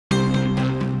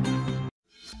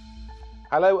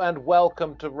Hello and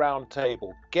welcome to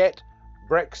Roundtable. Get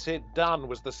Brexit Done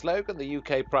was the slogan the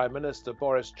UK Prime Minister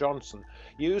Boris Johnson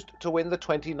used to win the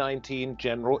 2019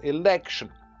 general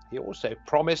election. He also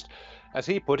promised, as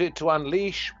he put it, to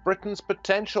unleash Britain's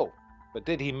potential. But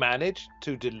did he manage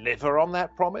to deliver on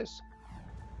that promise?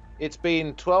 It's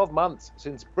been 12 months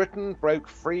since Britain broke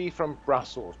free from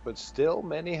Brussels, but still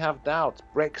many have doubts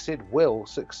Brexit will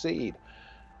succeed.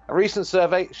 A recent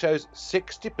survey shows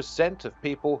 60% of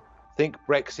people think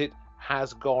Brexit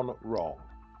has gone wrong.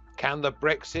 Can the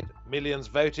Brexit millions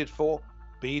voted for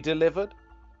be delivered?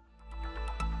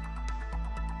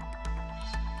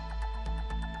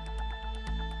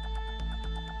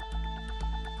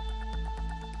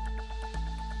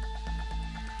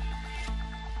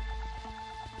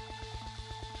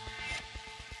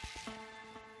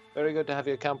 Very good to have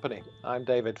your company. I'm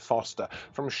David Foster.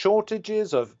 From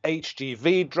shortages of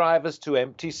HGV drivers to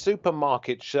empty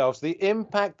supermarket shelves, the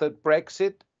impact that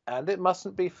Brexit, and it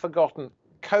mustn't be forgotten,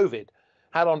 COVID,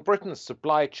 had on Britain's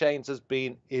supply chains has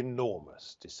been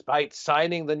enormous. Despite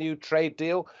signing the new trade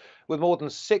deal with more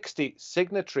than 60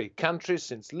 signatory countries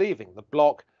since leaving the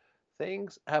bloc,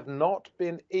 things have not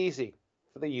been easy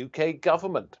for the UK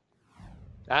government.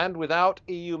 And without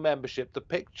EU membership, the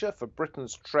picture for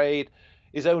Britain's trade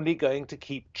is only going to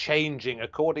keep changing,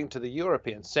 according to the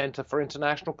European Centre for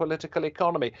International Political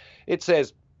Economy. It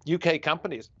says UK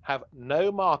companies have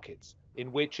no markets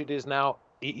in which it is now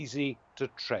easy to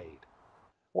trade.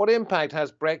 What impact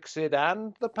has Brexit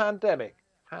and the pandemic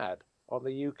had on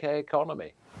the UK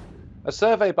economy? A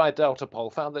survey by Delta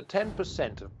Poll found that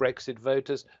 10% of Brexit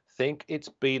voters think it's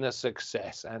been a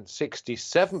success and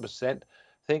 67%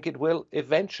 think it will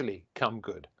eventually come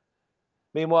good.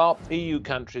 Meanwhile, EU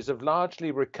countries have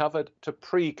largely recovered to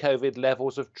pre-COVID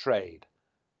levels of trade.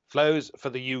 Flows for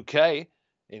the UK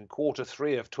in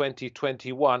Q3 of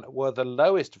 2021 were the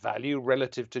lowest value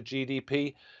relative to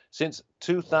GDP since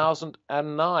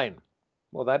 2009.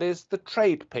 Well, that is the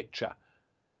trade picture.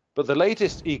 But the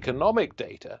latest economic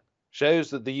data shows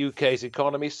that the UK's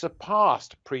economy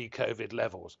surpassed pre-COVID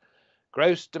levels.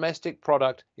 Gross domestic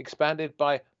product expanded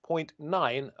by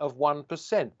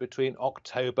 0.9% between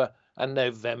October and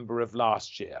November of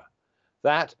last year.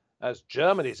 That as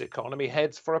Germany's economy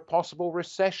heads for a possible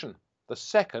recession, the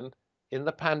second in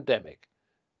the pandemic.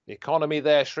 The economy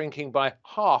there shrinking by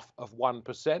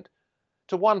 0.5%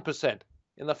 to 1%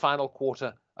 in the final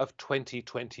quarter of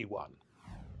 2021.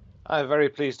 I'm very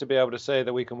pleased to be able to say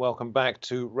that we can welcome back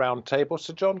to Roundtable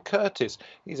Sir John Curtice.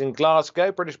 He's in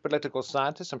Glasgow, British political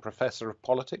scientist and professor of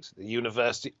politics at the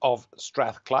University of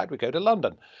Strathclyde. We go to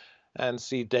London and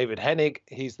see David Henig.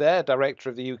 He's there, director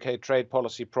of the UK Trade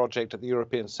Policy Project at the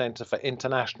European Centre for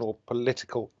International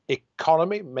Political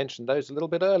Economy. Mentioned those a little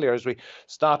bit earlier as we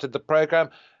started the programme.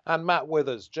 And Matt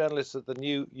Withers, journalist at the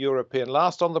New European,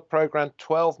 last on the programme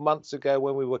 12 months ago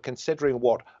when we were considering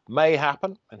what may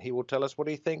happen, and he will tell us what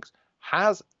he thinks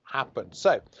has happened.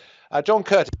 So, John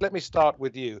Curtice, let me start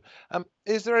with you.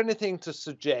 Is there anything to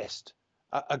suggest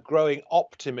a growing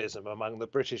optimism among the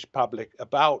British public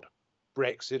about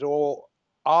Brexit, or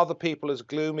are the people as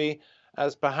gloomy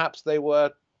as perhaps they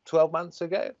were 12 months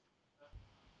ago?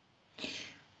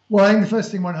 Well, I think the first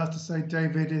thing one has to say,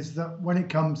 David, is that when it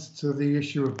comes to the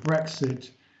issue of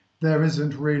Brexit, there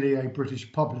isn't really a British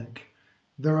public.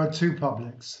 There are two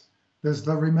publics. There's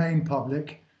the Remain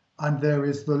public and there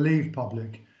is the Leave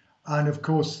public. And of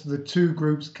course, the two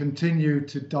groups continue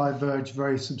to diverge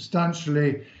very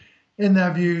substantially in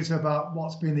their views about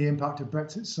what's been the impact of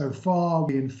Brexit so far,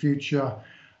 in future,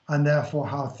 and therefore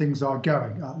how things are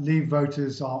going. Leave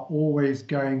voters are always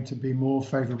going to be more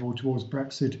favourable towards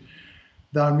Brexit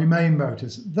than Remain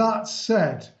voters. That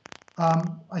said,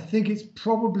 I think it's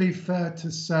probably fair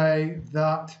to say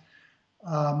that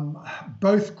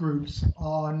both groups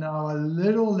are now a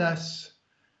little less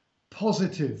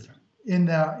positive in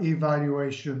their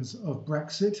evaluations of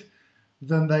Brexit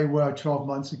than they were 12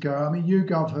 months ago. I mean,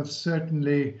 YouGov have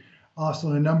certainly asked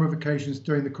on a number of occasions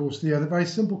during the course of the year the very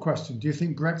simple question: do you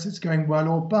think Brexit's going well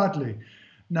or badly?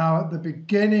 Now, at the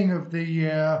beginning of the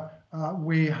year,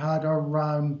 we had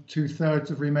around 2/3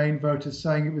 of Remain voters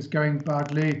saying it was going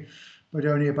badly, but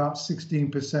only about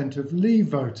 16% of Leave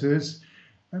voters.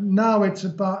 And now it's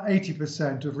about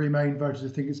 80% of Remain voters who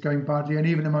think it's going badly, and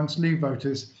even amongst Leave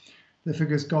voters, the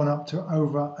figure's gone up to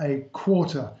over a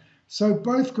quarter. So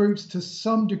both groups, to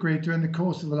some degree, during the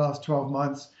course of the last 12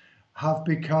 months, have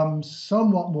become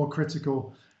somewhat more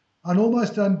critical. And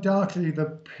almost undoubtedly,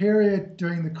 the period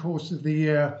during the course of the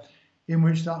year in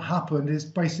which that happened is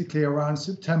basically around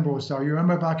September or so. You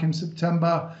remember back in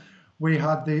September, we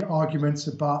had the arguments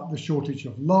about the shortage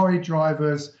of lorry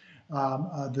drivers.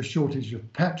 the shortage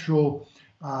of petrol,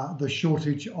 the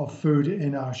shortage of food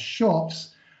in our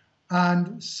shops.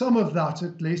 And some of that,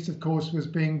 at least, of course, was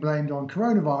being blamed on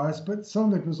coronavirus, but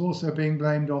some of it was also being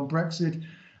blamed on Brexit,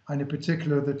 and in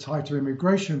particular, the tighter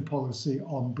immigration policy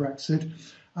on Brexit.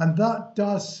 And that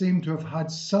does seem to have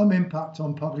had some impact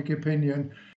on public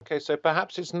opinion. Okay, so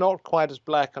perhaps it's not quite as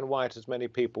black and white as many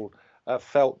people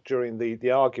felt during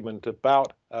the argument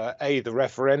about the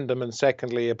referendum, and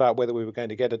secondly about whether we were going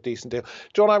to get a decent deal.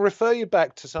 John, I refer you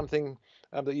back to something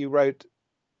that you wrote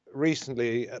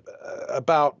recently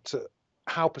about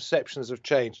how perceptions have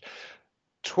changed.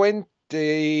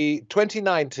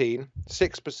 2019,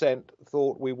 6%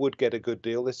 thought we would get a good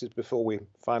deal. This is before we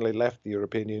finally left the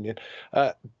European Union.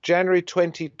 January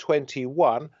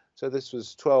 2021, so this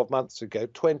was 12 months ago,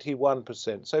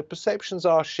 21%. So perceptions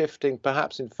are shifting,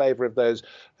 perhaps in favour of those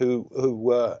who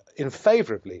were in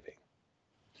favour of leaving.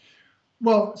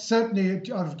 Well, certainly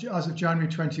as of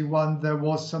January 21, there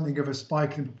was something of a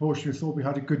spike in proportion who thought we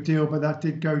had a good deal, but that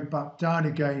did go back down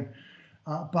again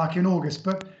back in August.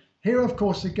 But here, of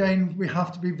course, again, we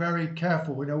have to be very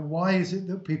careful. Why is it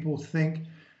that people think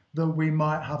that we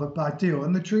might have a bad deal?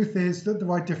 And the truth is that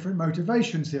there are different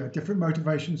motivations here, different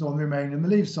motivations on the Remain and the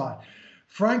Leave side.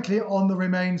 Frankly, on the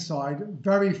Remain side,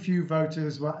 very few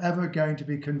voters were ever going to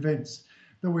be convinced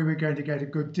that we were going to get a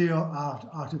good deal out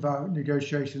of our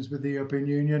negotiations with the European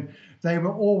Union. They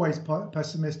were always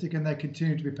pessimistic, and they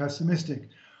continue to be pessimistic.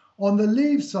 On the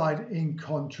Leave side, in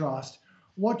contrast,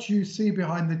 what you see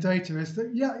behind the data is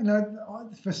that,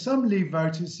 for some Leave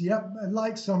voters,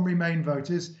 like some Remain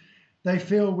voters, they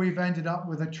feel we've ended up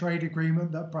with a trade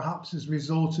agreement that perhaps has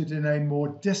resulted in a more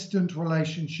distant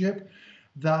relationship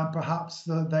than perhaps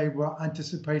they were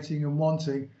anticipating and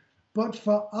wanting. But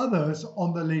for others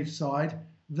on the Leave side,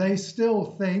 they still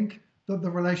think that the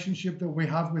relationship that we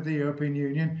have with the European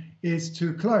Union is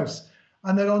too close.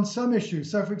 And that on some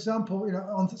issues, so for example,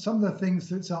 on some of the things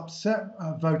that's upset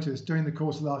voters during the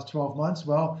course of the last 12 months,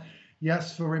 well,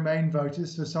 yes, for Remain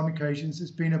voters, for some occasions,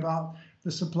 it's been about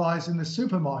the supplies in the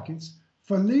supermarkets.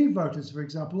 For Leave voters, for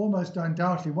example, almost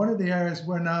undoubtedly, one of the areas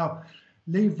where now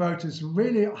Leave voters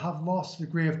really have lost a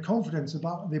degree of confidence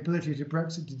about the ability to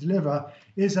Brexit to deliver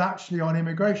is actually on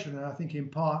immigration. And I think in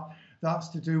part that's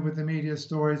to do with the media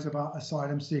stories about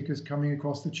asylum seekers coming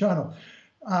across the channel.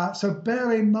 So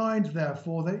bear in mind,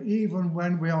 therefore, that even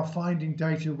when we are finding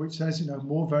data which says,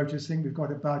 more voters think we've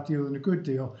got a bad deal than a good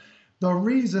deal, the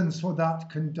reasons for that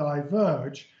can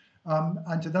diverge.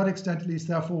 And to that extent, at least,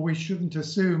 therefore, we shouldn't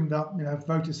assume that, if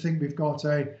voters think we've got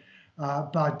a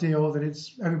bad deal, that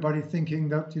it's everybody thinking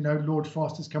that, Lord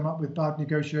Foster's come up with bad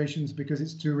negotiations because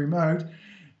it's too remote.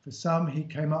 For some, he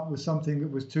came up with something that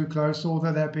was too close,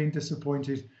 although they're being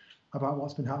disappointed about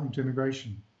what's been happening to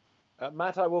immigration.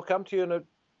 Matt, I will come to you in a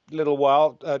little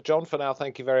while. John, for now,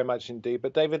 thank you very much indeed.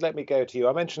 But David, let me go to you.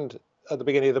 I mentioned at the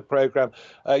beginning of the programme,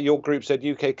 your group said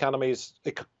UK companies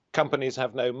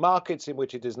have no markets in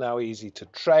which it is now easy to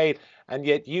trade, and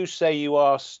yet you say you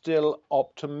are still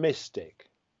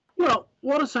optimistic. Well,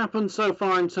 what has happened so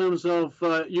far in terms of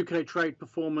UK trade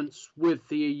performance with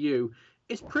the EU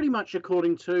is pretty much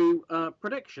according to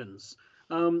predictions,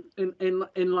 in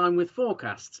line with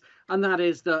forecasts, and that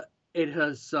is that it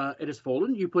has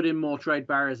fallen. You put in more trade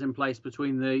barriers in place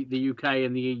between the UK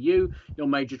and the EU, your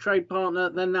major trade partner,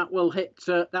 then that will hit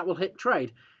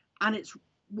trade, and it's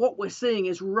what we're seeing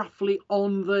is roughly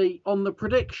on the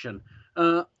prediction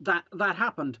that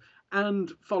happened.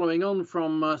 And following on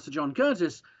from Sir John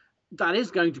Curtice, that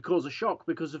is going to cause a shock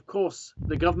because, of course,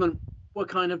 the government were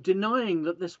kind of denying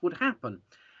that this would happen.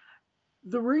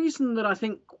 The reason that I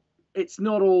think it's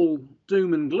not all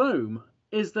doom and gloom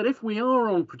is that if we are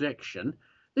on prediction,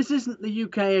 this isn't the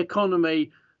UK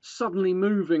economy suddenly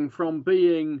moving from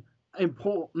being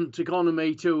important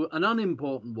economy to an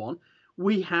unimportant one.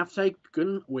 We are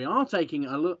taking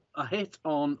a hit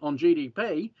on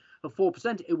GDP of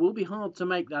 4%. It will be hard to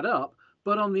make that up.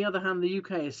 But on the other hand, the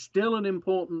UK is still an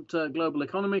important global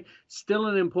economy, still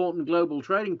an important global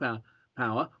trading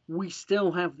power. We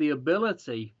still have the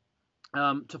ability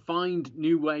to find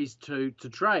new ways to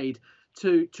trade,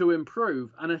 to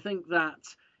improve. And I think that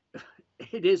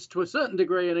it is, to a certain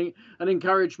degree, an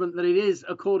encouragement that it is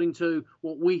according to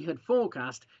what we had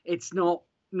forecast. It's not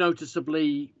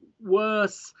noticeably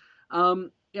worse.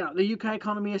 The UK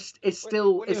economy is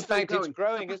still. In fact, it's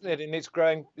growing, isn't it? And it's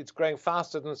growing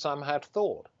faster than some had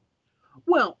thought.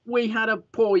 Well, we had a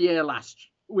poor year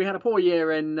We had a poor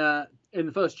year in the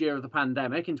first year of the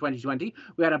pandemic in 2020.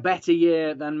 We had a better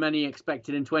year than many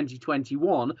expected in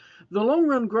 2021. The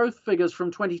long-run growth figures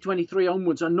from 2023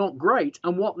 onwards are not great,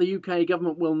 and what the UK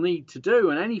government will need to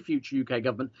do, and any future UK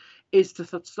government, is to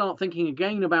start thinking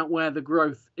again about where the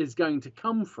growth is going to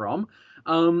come from.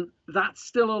 That's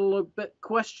still a little bit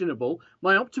questionable.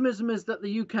 My optimism is that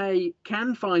the UK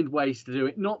can find ways to do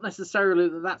it, not necessarily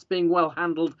that that's being well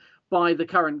handled by the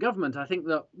current government. I think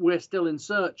that we're still in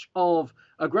search of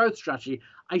a growth strategy.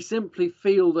 I simply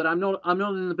feel that I'm not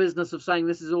in the business of saying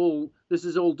this is all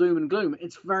doom and gloom.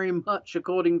 It's very much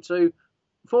according to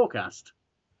forecast.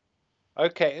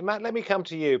 Okay, Matt, let me come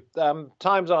to you.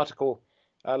 Times article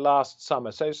last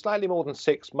summer, so slightly more than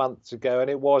 6 months ago, and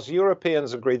it was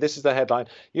Europeans agree. This is the headline.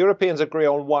 Europeans agree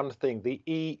on one thing: the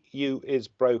EU is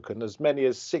broken. As many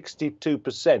as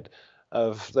 62%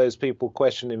 of those people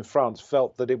questioned in France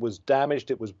felt that it was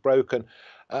damaged, it was broken,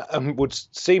 and would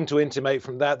seem to intimate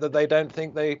from that they don't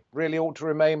think they really ought to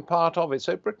remain part of it.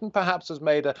 So Britain perhaps has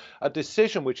made a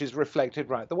decision which is reflected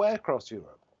right the way across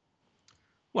Europe.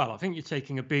 Well, I think you're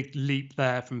taking a big leap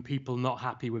there from people not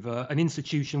happy with an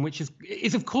institution which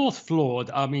is of course flawed.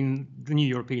 I mean, the New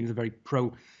European is a very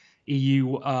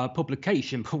pro-EU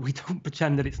publication, but we don't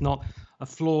pretend that it's not a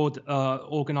flawed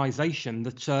organisation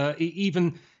that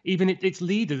even its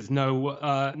leaders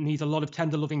know needs a lot of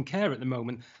tender loving care at the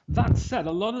moment. That said,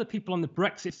 a lot of the people on the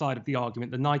Brexit side of the argument,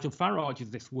 the Nigel Farages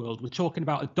of this world, were talking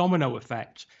about a domino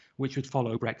effect which would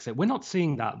follow Brexit. We're not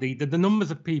seeing that. The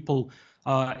numbers of people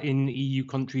in EU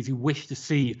countries who wish to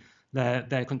see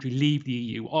their country leave the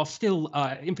EU are still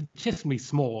infinitesimally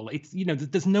small. It's, you know,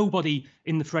 there's nobody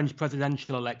in the French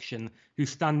presidential election who's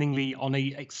standing on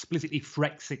a explicitly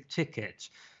Frexit ticket.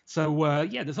 So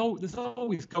yeah, there's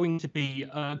always going to be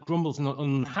grumbles and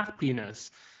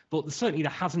unhappiness, but certainly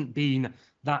there hasn't been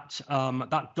that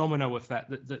domino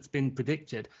effect that's been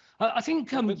predicted. I think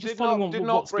just following on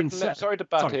what's been said. Sorry to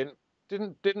butt in.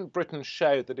 Didn't Britain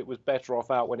show that it was better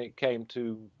off out when it came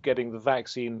to getting the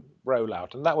vaccine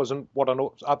rollout? And that was what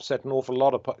upset an awful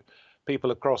lot of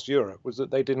people across Europe, was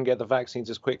that they didn't get the vaccines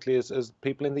as quickly as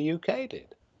people in the UK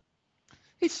did.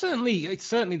 It's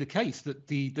certainly the case that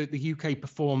the UK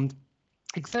performed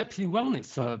exceptionally well in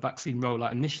its vaccine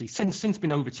rollout initially, since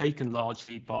been overtaken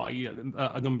largely by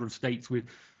a number of states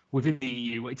within the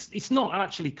EU. It's not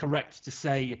actually correct to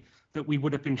say that we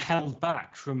would have been held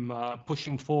back from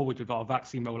pushing forward with our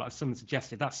vaccine rollout, as someone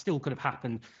suggested. That still could have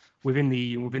happened within the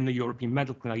EU, within the European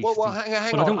Medical Agency. Well,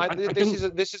 hang on.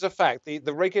 This is a fact.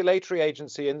 The regulatory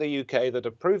agency in the UK that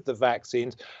approved the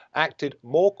vaccines acted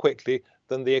more quickly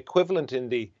than the equivalent in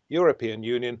the European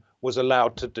Union was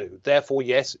allowed to do. Therefore,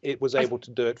 yes, it was able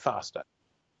to do it faster.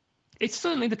 It's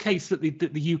certainly the case that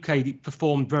the UK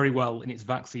performed very well in its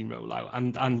vaccine rollout,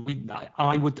 and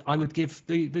I would give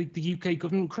the UK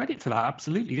government credit for that.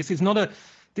 Absolutely, this is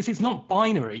not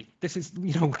binary. This is,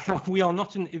 you know, we are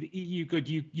not an EU good,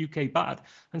 UK bad,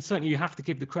 and certainly you have to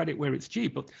give the credit where it's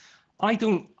due. But I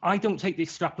don't take the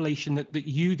extrapolation that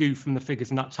you do from the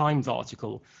figures in that Times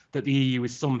article that the EU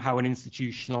is somehow an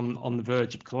institution on the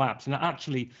verge of collapse. And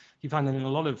actually, you find that in a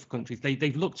lot of countries,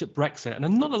 they've looked at Brexit,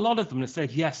 and not a lot of them have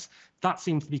said, yes, that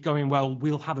seems to be going well,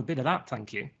 we'll have a bit of that,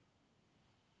 thank you.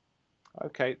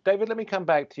 Okay, David, let me come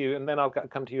back to you, and then I'll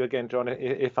come to you again, John,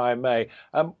 if I may.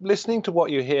 Listening to what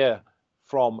you hear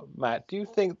from Matt, do you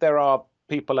think there are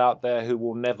people out there who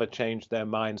will never change their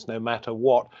minds, no matter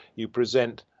what you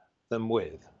present them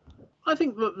with? I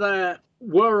think that there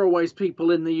were always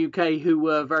people in the UK who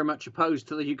were very much opposed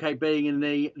to the UK being in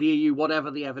the EU,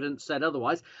 whatever the evidence said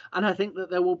otherwise. And I think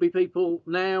that there will be people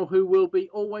now who will be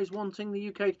always wanting the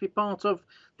UK to be part of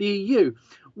the EU.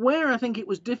 Where I think it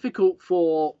was difficult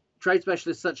for trade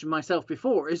specialists such as myself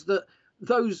before is that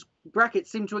those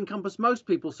brackets seem to encompass most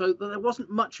people, so that there wasn't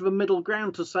much of a middle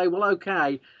ground to say, well,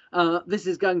 okay, this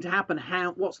is going to happen.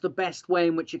 What's the best way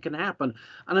in which it can happen?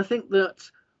 And I think that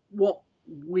what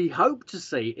we hope to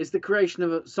see is the creation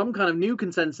of some kind of new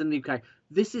consensus in the UK.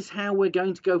 This is how we're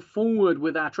going to go forward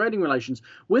with our trading relations,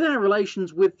 with our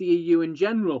relations with the EU in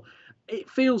general. It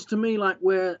feels to me like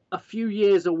we're a few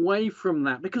years away from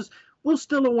that, because we'll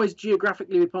still always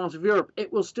geographically be part of Europe.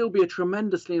 It will still be a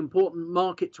tremendously important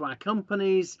market to our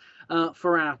companies,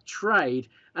 for our trade.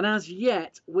 And as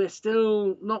yet, we're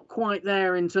still not quite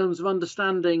there in terms of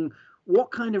understanding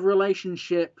what kind of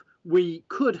relationship we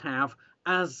could have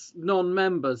as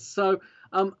non-members. So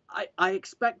I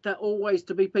expect there always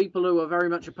to be people who are very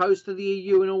much opposed to the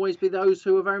EU, and always be those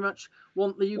who are very much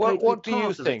want the UK to be part of it. What do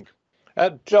you think?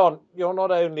 John, you're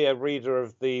not only a reader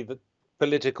of the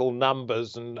political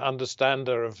numbers and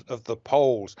understander of the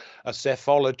polls, a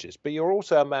cephalogist, but you're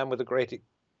also a man with a great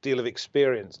deal of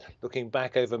experience looking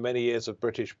back over many years of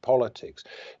British politics.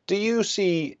 Do you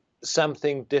see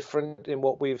something different in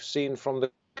what we've seen from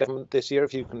the government this year,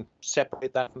 if you can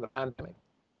separate that from the pandemic?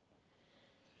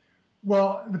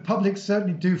 Well, the public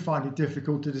certainly do find it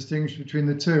difficult to distinguish between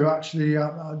the two. Actually,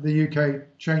 the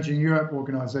UK Changing Europe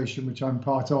organisation, which I'm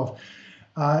part of,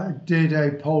 did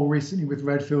a poll recently with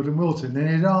Redfield and Wilton,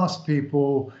 and it asked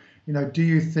people, do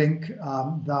you think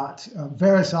that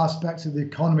various aspects of the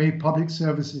economy, public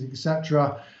services,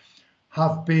 etc.,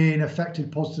 have been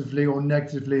affected positively or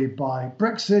negatively by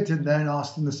Brexit, and then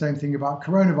asked them the same thing about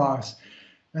coronavirus.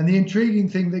 And the intriguing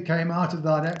thing that came out of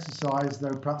that exercise,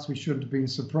 though perhaps we shouldn't have been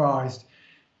surprised,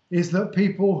 is that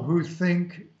people who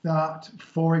think that,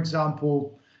 for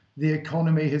example, the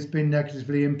economy has been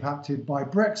negatively impacted by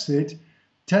Brexit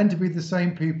tend to be the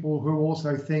same people who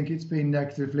also think it's been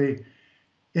negatively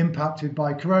impacted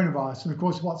by coronavirus. And of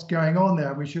course, what's going on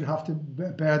there, we should have to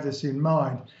bear this in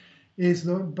mind, is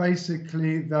that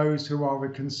basically those who are a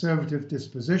conservative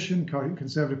disposition,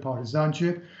 conservative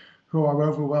partisanship, who are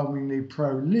overwhelmingly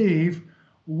pro-leave,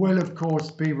 will of course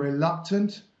be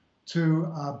reluctant to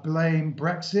blame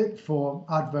Brexit for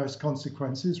adverse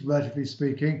consequences, relatively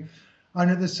speaking.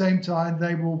 And at the same time,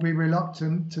 they will be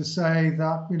reluctant to say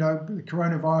that, the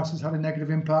coronavirus has had a negative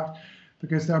impact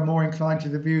because they're more inclined to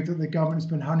the view that the government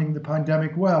has been handling the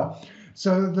pandemic well.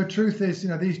 So the truth is,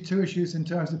 these two issues in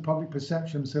terms of public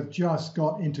perceptions have just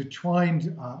got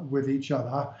intertwined with each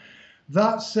other.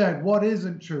 That said, what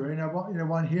isn't true, what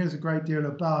one hears a great deal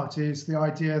about is the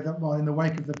idea that, well, in the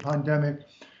wake of the pandemic,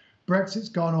 Brexit's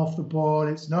gone off the board,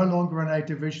 it's no longer a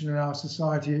division in our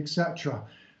society, etc.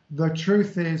 The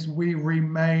truth is we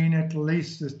remain at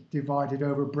least as divided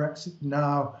over Brexit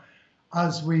now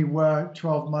as we were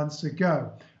 12 months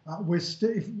ago. There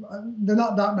are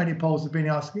not that many polls have been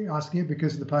asking it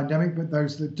because of the pandemic, but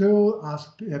those that do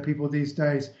ask people these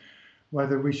days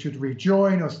whether we should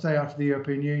rejoin or stay out of the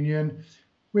European Union.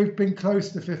 We've been close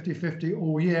to 50-50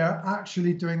 all year.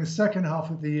 Actually, during the second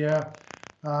half of the year,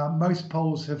 most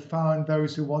polls have found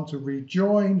those who want to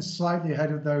rejoin slightly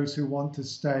ahead of those who want to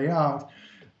stay out.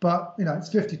 But, it's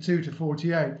 52 to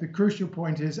 48. The crucial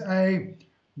point is, A,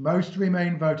 most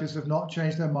Remain voters have not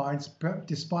changed their minds,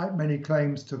 despite many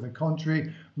claims to the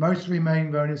contrary. Most Remain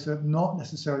voters have not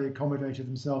necessarily accommodated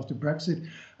themselves to Brexit.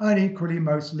 And equally,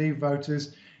 most Leave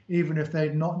voters, even if they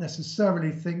not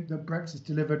necessarily think that Brexit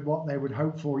delivered what they would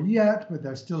hope for yet, but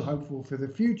they're still hopeful for the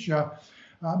future,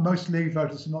 most Leave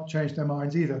voters have not changed their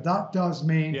minds either. That does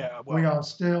mean we are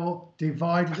still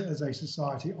divided as a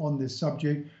society on this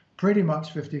subject, pretty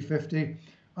much 50-50.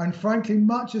 And frankly,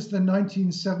 much as the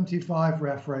 1975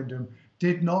 referendum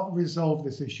did not resolve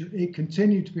this issue, it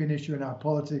continued to be an issue in our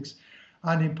politics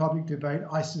and in public debate.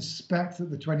 I suspect that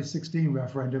the 2016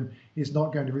 referendum is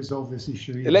not going to resolve this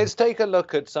issue either. Let's take a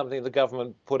look at something the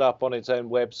government put up on its own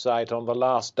website on the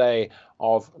last day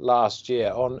of last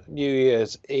year, on New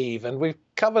Year's Eve. And we've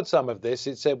covered some of this.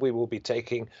 It said we will be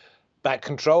taking back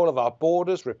control of our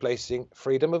borders, replacing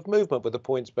freedom of movement with a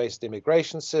points-based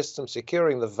immigration system,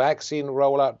 securing the vaccine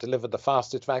rollout, delivered the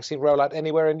fastest vaccine rollout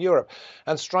anywhere in Europe,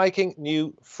 and striking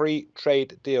new free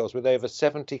trade deals with over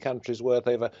 70 countries worth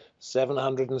over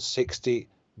 £760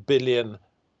 billion.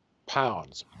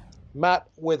 Matt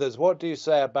Withers, what do you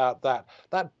say about that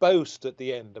boast at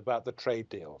the end about the trade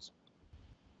deals?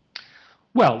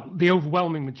 Well, the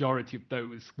overwhelming majority of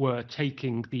those were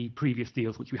taking the previous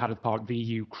deals, which we had as part of the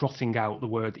EU, crossing out the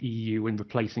word EU and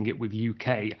replacing it with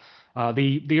UK.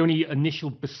 The only initial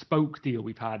bespoke deal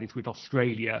we've had is with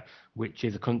Australia, which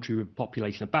is a country with a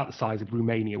population about the size of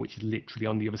Romania, which is literally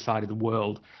on the other side of the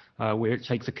world, where it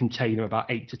takes a container about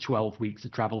 8 to 12 weeks to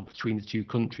travel between the two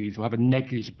countries. Will have a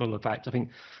negligible effect, I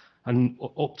think, an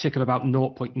uptick of about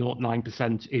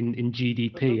 0.09% in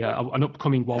GDP, an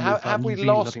upcoming one with have New we Zealand,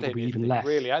 lost I think, will be anything, even less.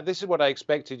 really? This is what I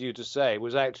expected you to say,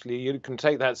 was actually you can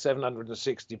take that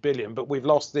 760 billion, but we've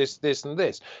lost this, and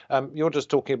this. You're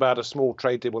just talking about a small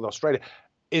trade deal with Australia.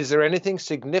 Is there anything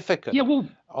significant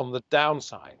on the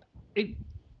downside?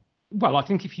 Well, I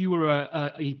think if you were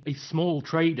a small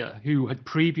trader who had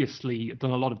previously done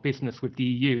a lot of business with the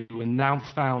EU and now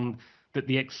found that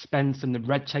the expense and the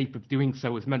red tape of doing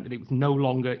so has meant that it was no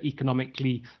longer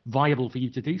economically viable for you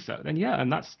to do so, then and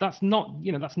that's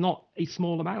not a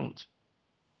small amount.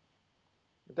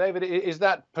 David, is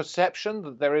that perception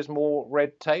that there is more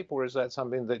red tape, or is that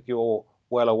something that you're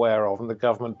well aware of and the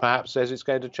government perhaps says it's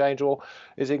going to change or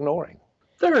is ignoring?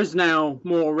 There is now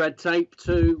more red tape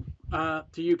to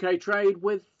UK trade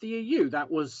with the EU. That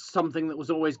was something that was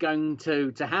always going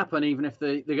to happen, even if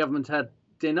the government had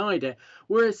denied it.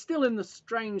 We're still in the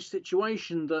strange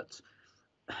situation that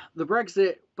the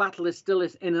Brexit battle is still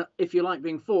if you like,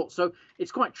 being fought. So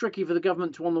it's quite tricky for the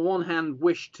government to, on the one hand,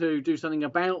 wish to do something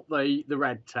about the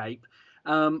red tape,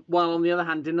 while on the other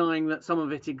hand denying that some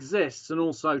of it exists, and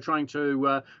also trying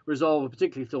to resolve a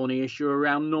particularly thorny issue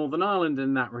around Northern Ireland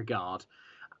in that regard.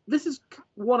 This is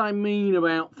what I mean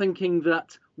about thinking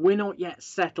that we're not yet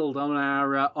settled on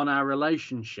our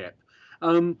relationship.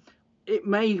 We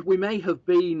may have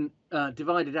been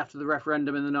divided after the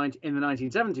referendum in the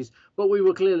 1970s, but we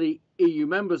were clearly EU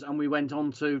members, and we went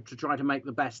on to try to make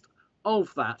the best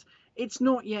of that. It's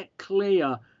not yet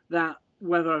clear that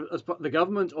whether as the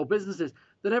government or businesses,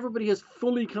 that everybody has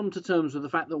fully come to terms with the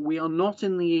fact that we are not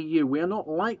in the EU. We are not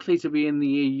likely to be in the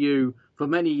EU for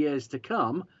many years to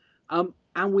come.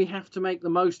 And we have to make the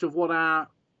most of what our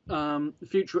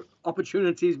future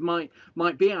opportunities might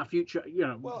be, our future,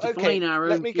 define our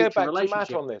own future relationship. Let me go back to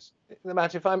Matt on this.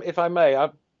 Matt, if I may,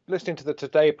 I'm listening to the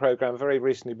Today programme very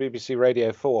recently, BBC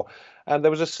Radio 4, and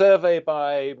there was a survey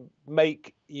by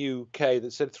Make UK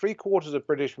that said 3/4 of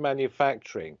British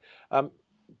manufacturing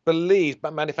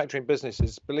manufacturing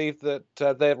businesses believe that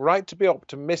they're right to be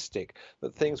optimistic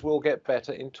that things will get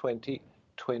better in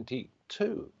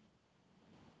 2022.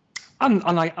 And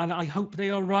I hope they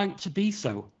are right to be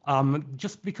so.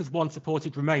 Just because one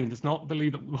supported Remain does not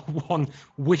believe that one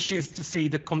wishes to see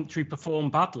the country perform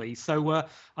badly. So,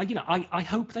 I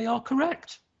hope they are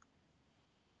correct.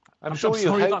 I'm sure you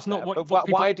hope that's not what. But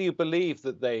why do you believe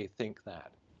that they think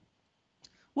that?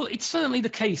 Well, it's certainly the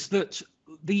case that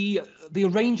the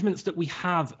arrangements that we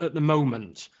have at the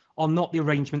moment are not the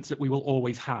arrangements that we will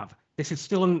always have. This is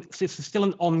still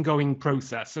an ongoing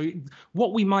process. So,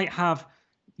 what we might have,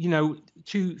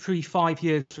 2, 3, 5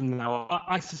 years from now,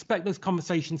 I suspect those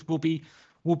conversations will be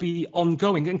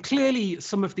ongoing. And clearly,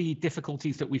 some of the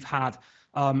difficulties that we've had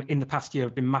in the past year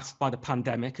have been masked by the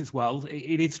pandemic as well.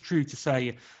 It is true to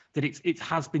say that it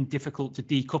has been difficult to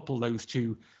decouple those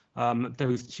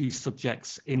two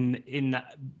subjects in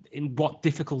what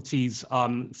difficulties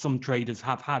some traders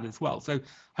have had as well. So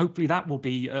hopefully that will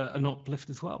be an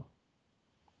uplift as well.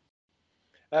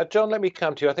 John, let me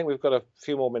come to you. I think we've got a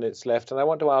few more minutes left, and I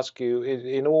want to ask you,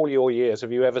 in all your years,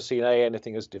 have you ever seen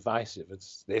anything as divisive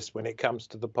as this when it comes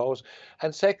to the polls?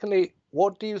 And secondly,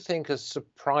 what do you think has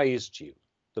surprised you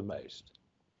the most?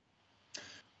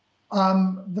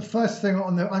 The first thing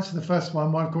on the answer to the first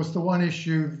one, of course, the one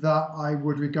issue that I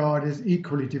would regard as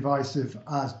equally divisive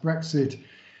as Brexit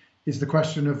is the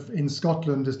question of in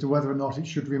Scotland as to whether or not it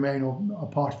should remain a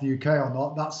part of the UK or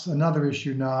not. That's another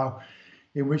issue now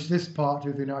in which this part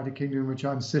of the United Kingdom in which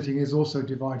I'm sitting is also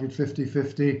divided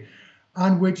 50-50,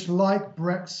 and which, like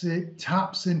Brexit,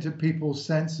 taps into people's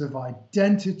sense of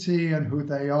identity and who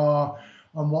they are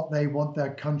and what they want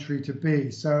their country to be.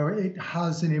 So it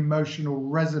has an emotional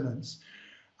resonance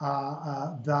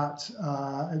that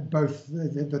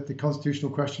the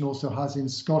constitutional question also has in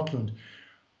Scotland.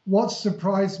 What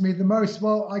surprised me the most?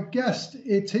 Well, I guessed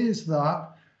it is that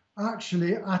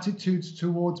actually attitudes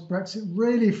towards Brexit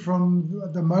really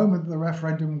from the moment the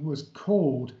referendum was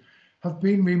called have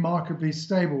been remarkably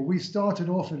stable. We started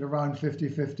off at around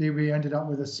 50-50. We ended up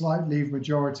with a slight Leave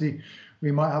majority.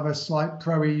 We might have a slight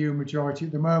pro-EU majority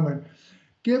at the moment.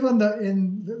 Given that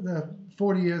in the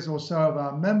 40 years or so of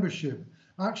our membership,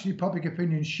 actually public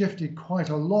opinion shifted quite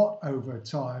a lot over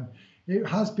time, it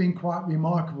has been quite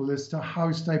remarkable as to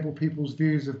how stable people's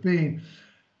views have been.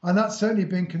 And that's certainly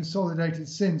been consolidated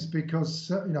since,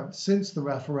 because since the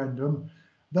referendum,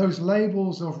 those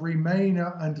labels of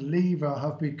Remainer and Leaver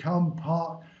have become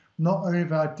part not only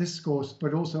of our discourse,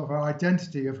 but also of our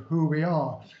identity of who we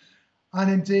are. And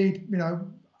indeed,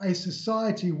 a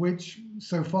society which,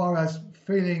 so far as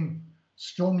feeling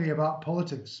strongly about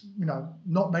politics,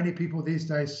 not many people these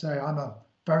days say, I'm a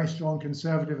very strong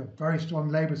Conservative, a very strong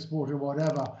Labour supporter,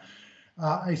 whatever.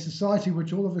 A society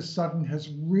which all of a sudden has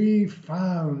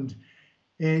refound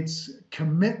its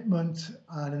commitment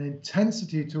and an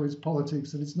intensity to its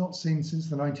politics that it's not seen since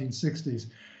the 1960s.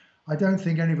 I don't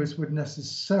think any of us would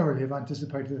necessarily have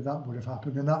anticipated that would have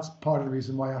happened, and that's part of the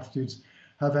reason why attitudes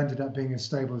have ended up being as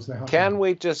stable as they have. Can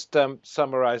we just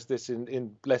summarise this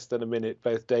in less than a minute,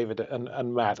 both David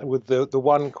and Matt, with the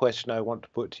one question I want to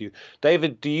put to you.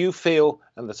 David, do you feel,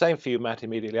 and the same for you, Matt,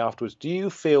 immediately afterwards, do you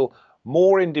feel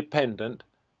more independent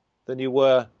than you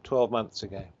were 12 months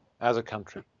ago as a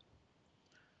country?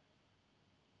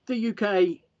 The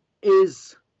UK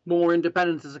is more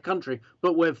independent as a country,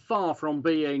 but we're far from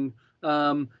being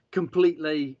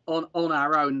completely on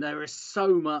our own. There is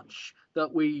so much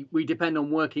that we depend on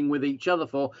working with each other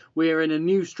for. We're in a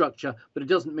new structure, but it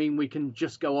doesn't mean we can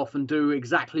just go off and do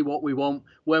exactly what we want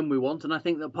when we want. And I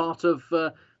think that part of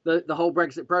the whole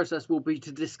Brexit process will be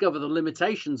to discover the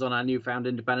limitations on our newfound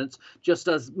independence, just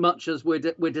as much as we're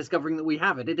discovering that we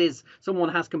have it. Someone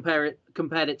has compared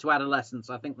it to adolescence.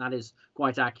 I think that is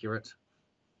quite accurate.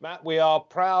 Matt, we are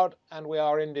proud and we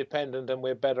are independent and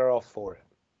we're better off for it.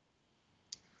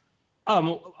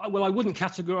 Well, I wouldn't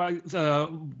categorise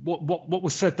what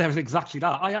was said there as exactly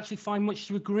that. I actually find much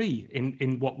to agree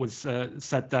in what was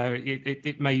said there.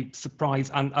 It may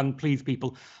surprise and please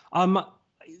people.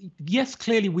 Yes,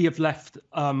 clearly we have left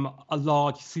a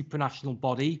large supranational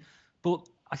body, but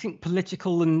I think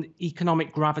political and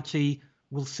economic gravity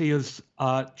will see us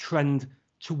trend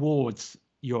towards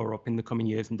Europe in the coming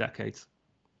years and decades.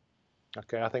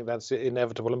 Okay, I think that's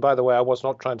inevitable. And by the way, I was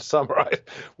not trying to summarize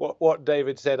what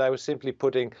David said. I was simply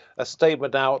putting a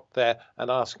statement out there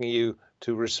and asking you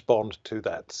to respond to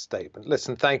that statement.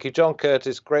 Listen, thank you, John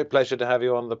Curtice. Great pleasure to have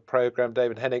you on the program.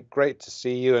 David Henig, great to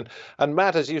see you. And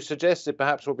Matt, as you suggested,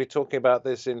 perhaps we'll be talking about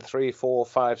this in 3, 4,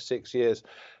 5, 6 years'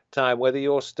 time, whether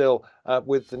you're still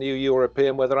with the new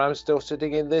European, whether I'm still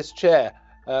sitting in this chair.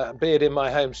 Be it in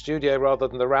my home studio rather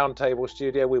than the Roundtable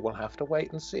studio, we will have to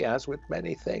wait and see, as with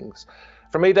many things.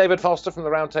 From me, David Foster, from the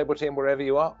Roundtable team, wherever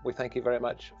you are, we thank you very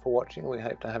much for watching. We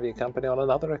hope to have your company on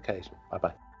another occasion.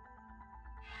 Bye-bye.